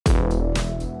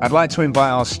I'd like to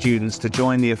invite our students to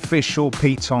join the official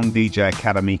Tong DJ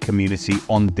Academy community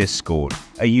on Discord,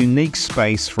 a unique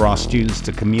space for our students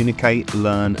to communicate,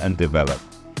 learn and develop.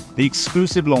 The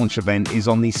exclusive launch event is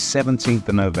on the 17th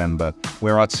of November,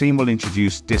 where our team will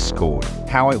introduce Discord,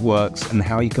 how it works and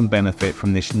how you can benefit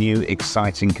from this new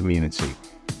exciting community.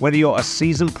 Whether you're a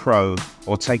seasoned pro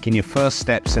or taking your first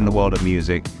steps in the world of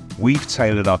music, we've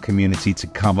tailored our community to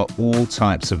cover all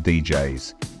types of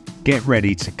DJs. Get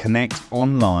ready to connect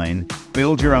online,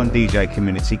 build your own DJ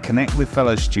community, connect with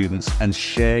fellow students, and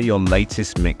share your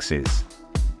latest mixes.